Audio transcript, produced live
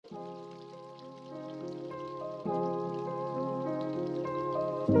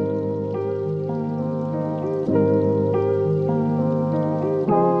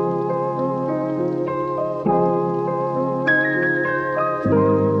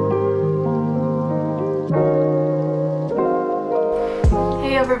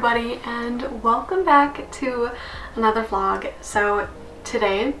everybody, and welcome back to another vlog. So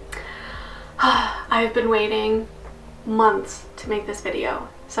today I've been waiting months to make this video.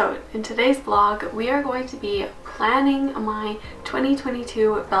 So in today's vlog we are going to be planning my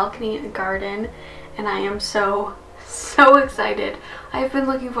 2022 balcony garden, and I am so excited. I've been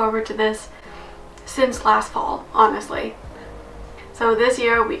looking forward to this since last fall, honestly. So this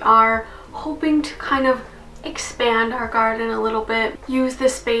year we are hoping to kind of expand our garden a little bit, use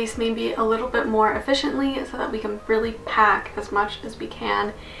this space maybe a little bit more efficiently so that we can really pack as much as we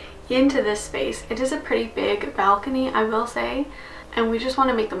can into this space. It is a pretty big balcony, I will say, and we just want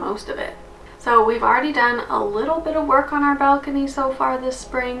to make the most of it. So we've already done a little bit of work on our balcony so far this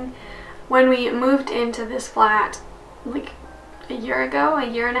spring. When we moved into this flat like a year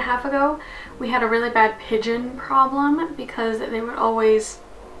and a half ago, we had a really bad pigeon problem because they would always,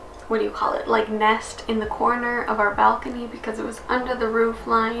 what do you call it, like nest in the corner of our balcony because it was under the roof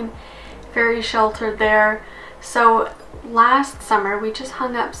line, very sheltered there. So last summer we just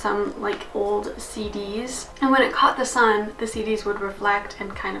hung up some like old CDs, and when it caught the sun the CDs would reflect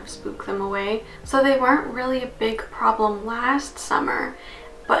and kind of spook them away. So they weren't really a big problem last summer,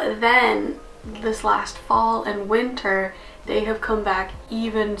 but then this last fall and winter they have come back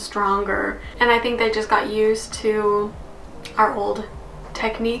even stronger, and I think they just got used to our old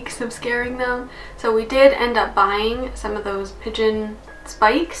techniques of scaring them. So we did end up buying some of those pigeon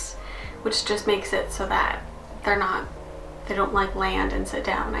spikes, which just makes it so that they don't like land and sit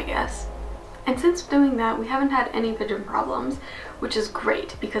down, I guess. And since doing that we haven't had any pigeon problems, which is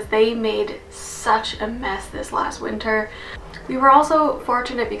great because they made such a mess this last winter. We were also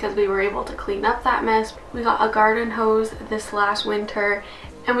fortunate because we were able to clean up that mess. We got a garden hose this last winter,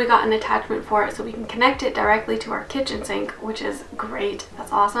 and we got an attachment for it so we can connect it directly to our kitchen sink, which is great.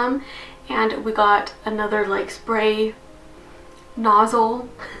 That's awesome. And we got another like spray nozzle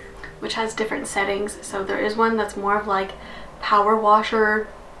which has different settings. So there is one that's more of like power washer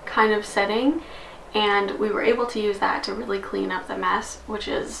kind of setting, and we were able to use that to really clean up the mess, which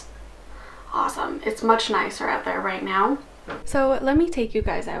is awesome. It's much nicer out there right now. So let me take you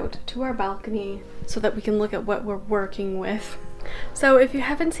guys out to our balcony so that we can look at what we're working with. So if you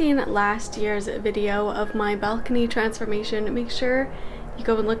haven't seen last year's video of my balcony transformation, make sure you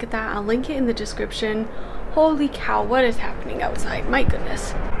go and look at that. I'll link it in the description. Holy cow, what is happening outside? My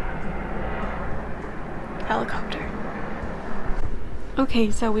goodness. Helicopter.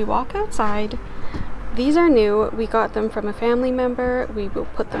 Okay, so we walk outside. These are new. We got them from a family member. We will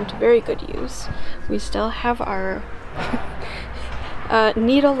put them to very good use. We still have our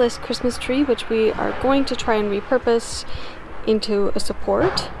needleless Christmas tree, which we are going to try and repurpose into a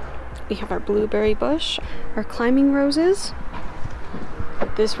support. We have our blueberry bush, our climbing roses.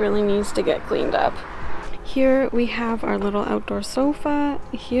 This really needs to get cleaned up. Here we have our little outdoor sofa.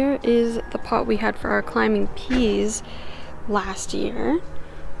 Here is the pot we had for our climbing peas last year.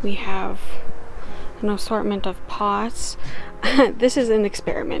 We have an assortment of pots. This is an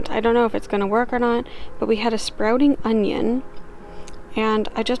experiment. I don't know if it's going to work or not, but we had a sprouting onion and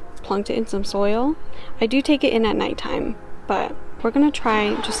I just plunked it in some soil. I do take it in at nighttime, but we're gonna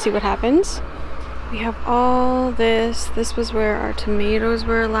try just see what happens. We have all this. This was where our tomatoes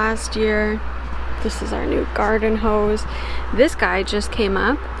were last year. This is our new garden hose. This guy just came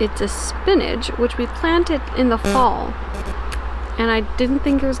up. It's a spinach, which we planted in the fall. And I didn't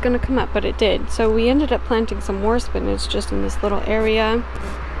think it was gonna come up, but it did. So we ended up planting some more spinach just in this little area.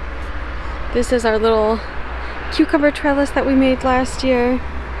 This is our little cucumber trellis that we made last year.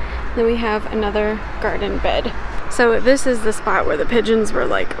 Then we have another garden bed. So this is the spot where the pigeons were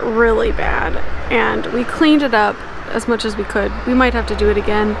like really bad, and we cleaned it up as much as we could. We might have to do it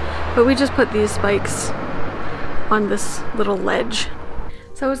again, but we just put these spikes on this little ledge.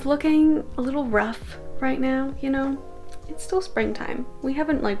 So it's looking a little rough right now, you know. It's still springtime. We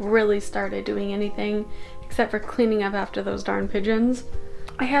haven't like really started doing anything except for cleaning up after those darn pigeons.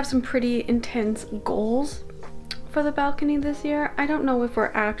 I have some pretty intense goals for the balcony this year. I don't know if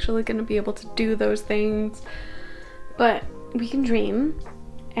we're actually going to be able to do those things, but we can dream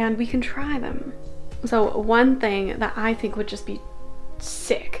and we can try them. So one thing that I think would just be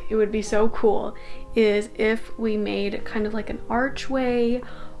sick, it would be so cool, is if we made kind of like an archway,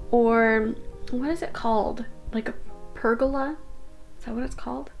 or what is it called? Like a pergola? Is that what it's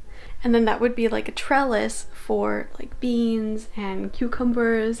called? And then that would be like a trellis for like beans and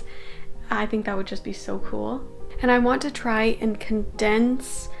cucumbers. I think that would just be so cool. And I want to try and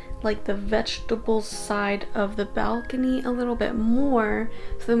condense like the vegetables side of the balcony a little bit more,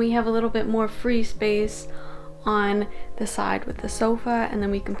 so then we have a little bit more free space on the side with the sofa, and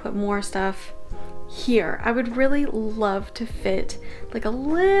then we can put more stuff here. I would really love to fit like a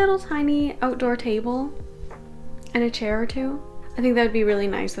little tiny outdoor table and a chair or two. I think that would be really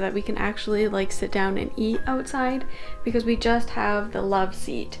nice so that we can actually like sit down and eat outside, because we just have the love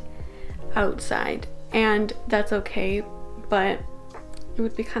seat outside and that's okay, but it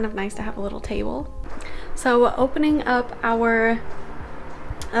would be kind of nice to have a little table. So opening up our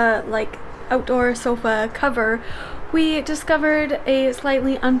like outdoor sofa cover, we discovered a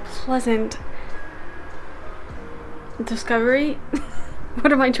slightly unpleasant discovery.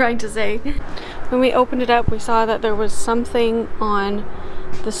 What am I trying to say? When we opened it up, we saw that there was something on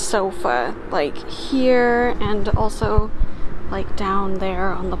the sofa, like here and also like down there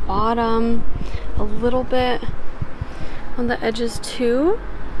on the bottom, a little bit on the edges too.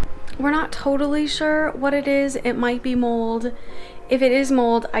 We're not totally sure what it is. It might be mold. If it is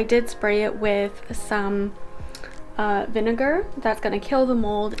mold, I did spray it with some vinegar. That's gonna kill the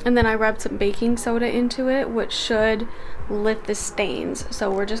mold, and then I rubbed some baking soda into it, which should lift the stains. So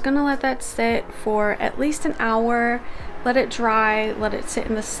we're just gonna let that sit for at least an hour, let it dry, let it sit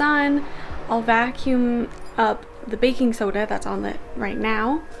in the sun. I'll vacuum up the baking soda that's on it right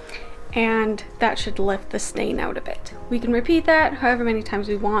now, and that should lift the stain out a bit. We can repeat that however many times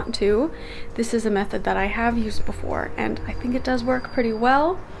we want to. This is a method that I have used before and I think it does work pretty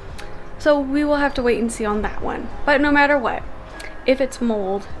well. So we will have to wait and see on that one. But no matter what, if it's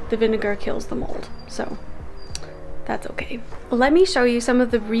mold, the vinegar kills the mold. So that's okay. Let me show you some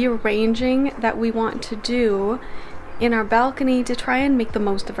of the rearranging that we want to do in our balcony to try and make the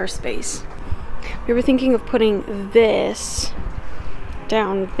most of our space. We were thinking of putting this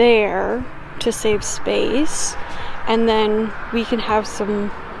down there to save space, and then we can have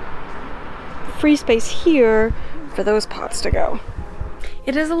some free space here for those pots to go.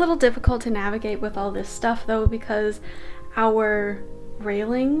 It is a little difficult to navigate with all this stuff though, because our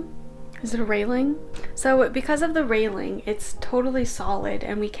railing, is it a railing? So because of the railing, it's totally solid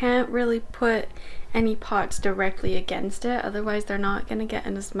and we can't really put any pots directly against it, otherwise they're not going to get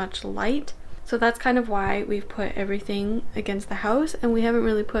in as much light. So that's kind of why we've put everything against the house and we haven't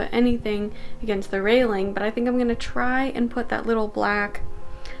really put anything against the railing. But I think I'm going to try and put that little black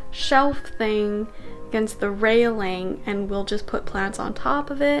shelf thing against the railing, and we'll just put plants on top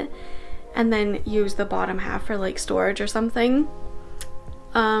of it and then use the bottom half for like storage or something.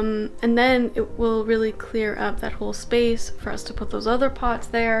 And then it will really clear up that whole space for us to put those other pots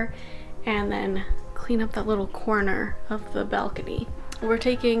there, and then clean up that little corner of the balcony. We're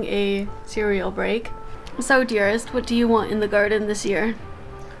taking a cereal break. So dearest, what do you want in the garden this year?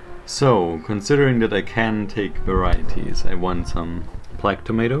 So, considering that I can take varieties, I want some black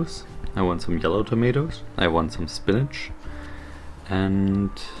tomatoes, I want some yellow tomatoes, I want some spinach, and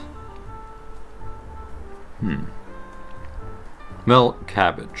well,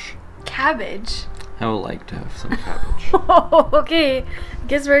 cabbage. Cabbage? I would like to have some cabbage. Oh, okay.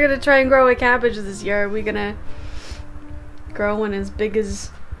 Guess we're gonna try and grow a cabbage this year. Are we gonna grow one as big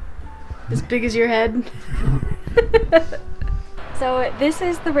as your head? So this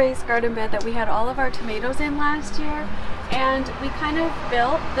is the raised garden bed that we had all of our tomatoes in last year, and we kind of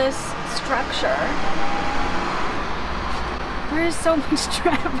built this structure. There is so much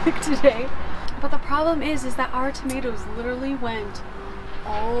traffic today. But the problem is that our tomatoes literally went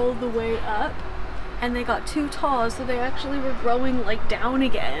all the way up and they got too tall, so they actually were growing like down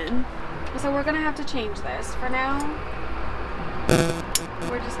again. So we're gonna have to change this. For now,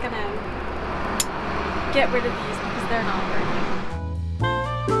 we're just gonna get rid of these because they're not working.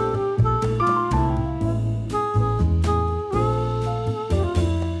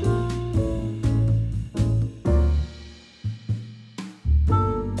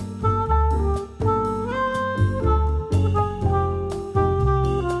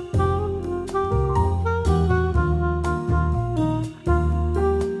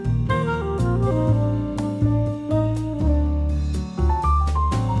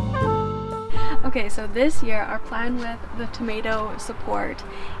 Okay, so this year our plan with the tomato support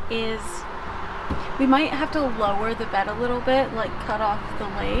is we might have to lower the bed a little bit, like cut off the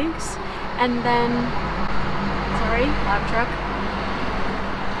legs, and then, sorry, lab truck.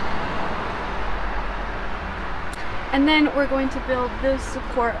 And then we're going to build this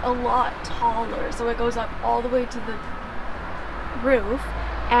support a lot taller, so it goes up all the way to the roof,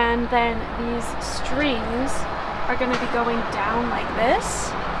 and then these strings are going to be going down like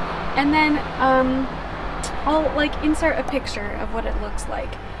this. And then I'll like insert a picture of what it looks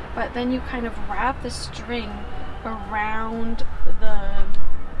like, but then you kind of wrap the string around the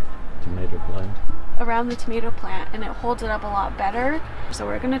tomato plant and it holds it up a lot better. So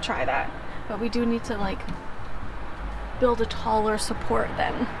we're gonna try that, but we do need to like build a taller support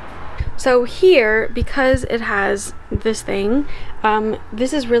then. So here, because it has this thing,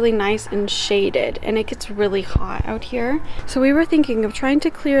 this is really nice and shaded, and it gets really hot out here. So we were thinking of trying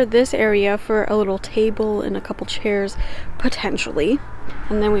to clear this area for a little table and a couple chairs, potentially.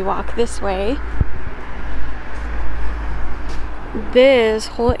 And then we walk this way. This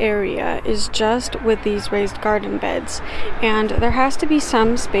whole area is just with these raised garden beds, and there has to be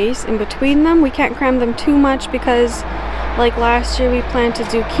some space in between them. We can't cram them too much because, like last year, we planted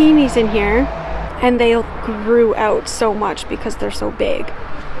zucchinis in here and they grew out so much because they're so big.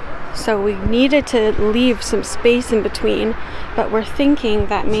 So we needed to leave some space in between, but we're thinking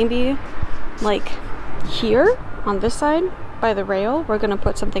that maybe like here on this side by the rail, we're gonna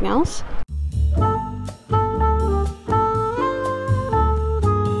put something else.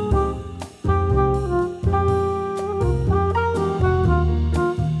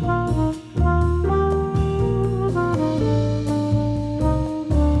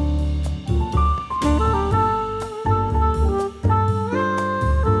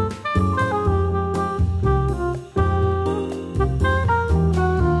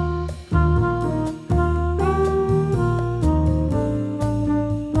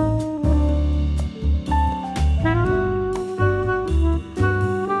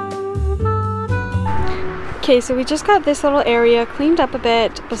 Okay, so we just got this little area cleaned up a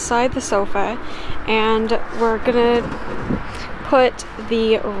bit beside the sofa, and we're gonna put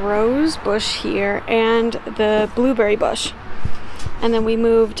the rose bush here and the blueberry bush. And then we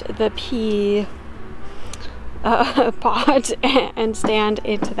moved the pea pot and stand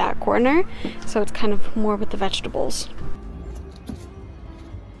into that corner, so it's kind of more with the vegetables.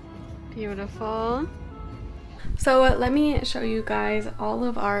 Beautiful. So let me show you guys all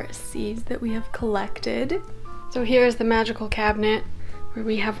of our seeds that we have collected. So here's the magical cabinet where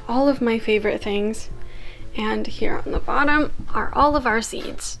we have all of my favorite things, and here on the bottom are all of our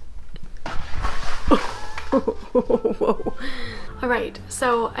seeds. Whoa. Alright,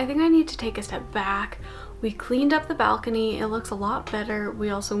 so I think I need to take a step back. We cleaned up the balcony, it looks a lot better. We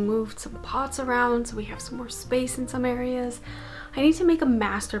also moved some pots around so we have some more space in some areas. I need to make a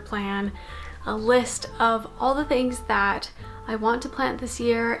master plan, a list of all the things that I want to plant this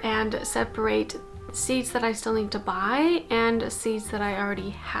year and separate seeds that I still need to buy and seeds that I already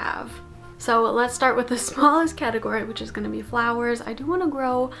have. So let's start with the smallest category, which is going to be flowers. I do want to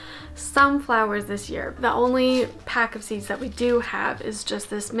grow some flowers this year. The only pack of seeds that we do have is just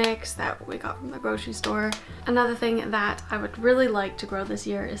this mix that we got from the grocery store. Another thing that I would really like to grow this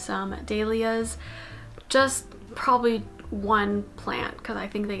year is some dahlias. Just probably one plant because I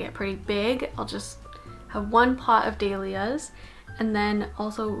think they get pretty big. I'll just have one pot of dahlias, and then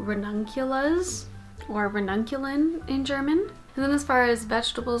also ranunculus, or ranunculin in German. And then as far as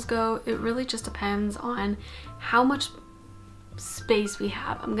vegetables go, it really just depends on how much space we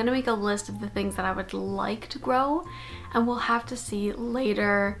have. I'm gonna make a list of the things that I would like to grow, and we'll have to see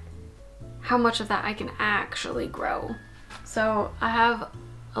later how much of that I can actually grow. So I have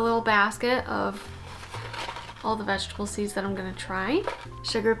a little basket of all the vegetable seeds that I'm gonna try.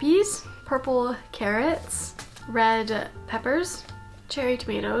 Sugar peas, purple carrots, red peppers, cherry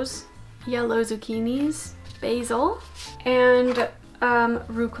tomatoes, yellow zucchinis, basil, and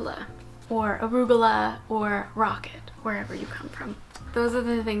rucola, or arugula, or rocket, wherever you come from. Those are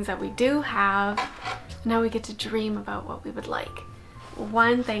the things that we do have. Now we get to dream about what we would like.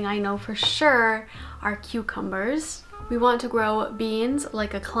 One thing I know for sure are cucumbers. We want to grow beans,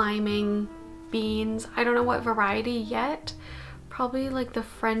 like a climbing beans. I don't know what variety yet. Probably like the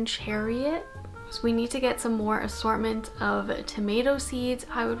French Harriet. So we need to get some more assortment of tomato seeds.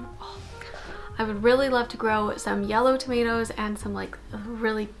 I would really love to grow some yellow tomatoes and some like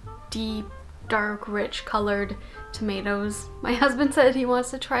really deep, dark, rich colored tomatoes. My husband said he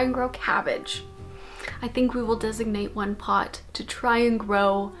wants to try and grow cabbage. I think we will designate one pot to try and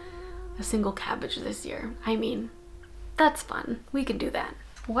grow a single cabbage this year. I mean, that's fun. We can do that.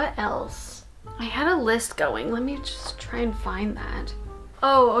 What else? I had a list going. Let me just try and find that.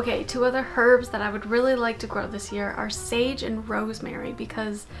 Oh, okay, two other herbs that I would really like to grow this year are sage and rosemary,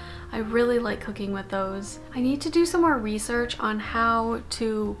 because I really like cooking with those. I need to do some more research on how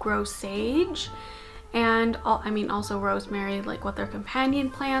to grow sage and also rosemary, like what their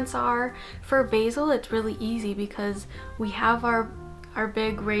companion plants are. For basil, it's really easy because we have our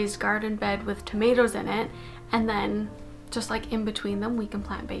big raised garden bed with tomatoes in it, and then just like in between them we can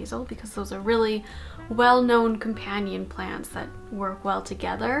plant basil because those are really well-known companion plants that work well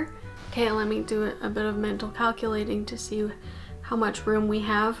together. Okay, let me do a bit of mental calculating to see how much room we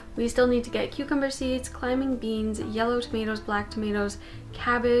have. We still need to get cucumber seeds, climbing beans, yellow tomatoes, black tomatoes,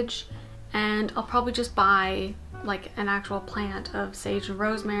 cabbage, and I'll probably just buy like an actual plant of sage and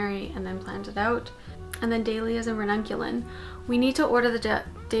rosemary and then plant it out. And then dahlias and ranunculus. We need to order the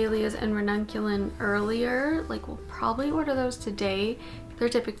dahlias and ranunculus earlier. Like we'll probably order those today. They're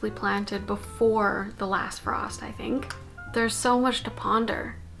typically planted before the last frost, I think. There's so much to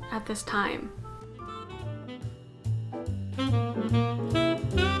ponder at this time.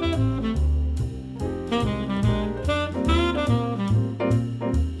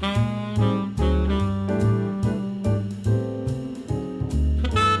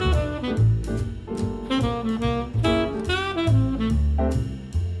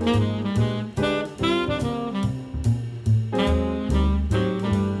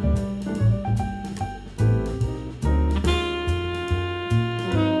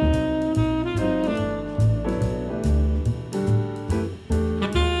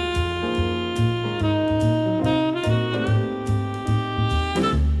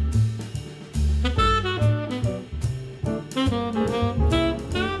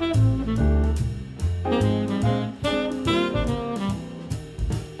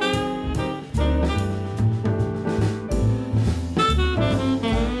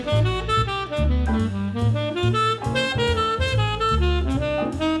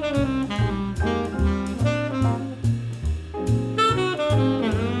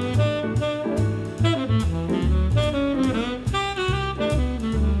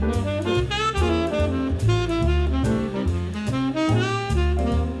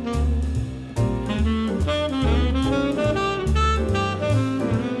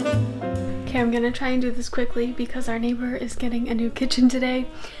 I'm gonna try and do this quickly because our neighbor is getting a new kitchen today.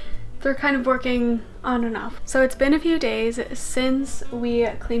 They're kind of working on and off. So it's been a few days since we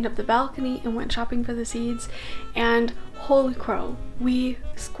cleaned up the balcony and went shopping for the seeds, and holy crow, we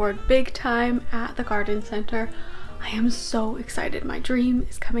scored big time at the garden center. I am so excited. My dream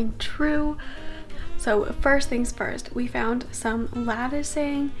is coming true. So first things first, we found some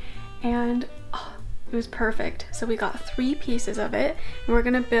latticing and it was perfect. So we got 3 pieces of it and we're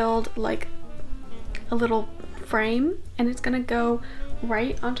gonna build like a little frame, and it's gonna go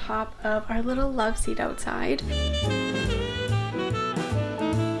right on top of our little love seat outside.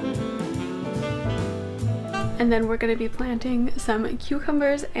 And then we're gonna be planting some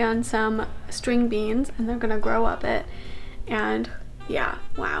cucumbers and some string beans, and they're gonna grow up it. And yeah,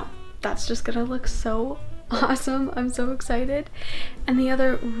 wow, that's just gonna look so awesome. I'm so excited. And the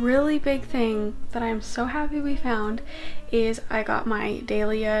other really big thing that I'm so happy we found is I got my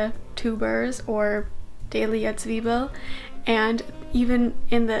dahlia tubers, or dahlia zwiebel, and even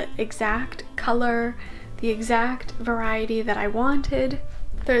in the exact color, the exact variety that I wanted.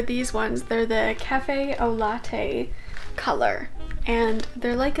 They're these ones. They're the cafe au latte color, and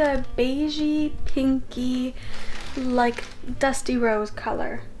they're like a beigey, pinky, like dusty rose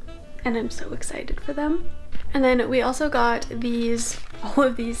color, and I'm so excited for them. And then we also got all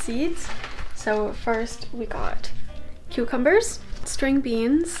of these seeds. So first we got cucumbers, string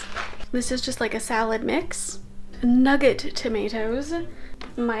beans. This is just like a salad mix. Nugget tomatoes.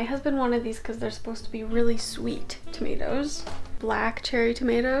 My husband wanted these because they're supposed to be really sweet tomatoes. Black cherry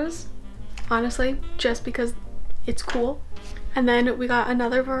tomatoes. Honestly, just because it's cool. And then we got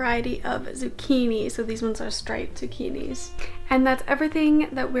another variety of zucchini. So these ones are striped zucchinis. And that's everything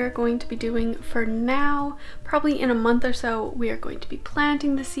that we're going to be doing for now. Probably in a month or so, we are going to be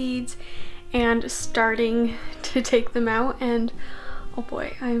planting the seeds and starting to take them out. And oh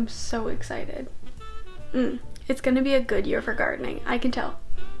boy, I am so excited. It's gonna be a good year for gardening. I can tell.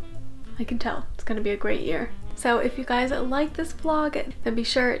 I can tell. It's gonna be a great year. So if you guys like this vlog, then be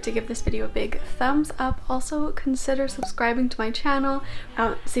sure to give this video a big thumbs up. Also consider subscribing to my channel.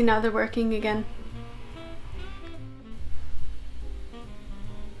 See, now they're working again.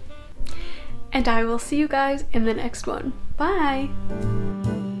 And I will see you guys in the next one. Bye!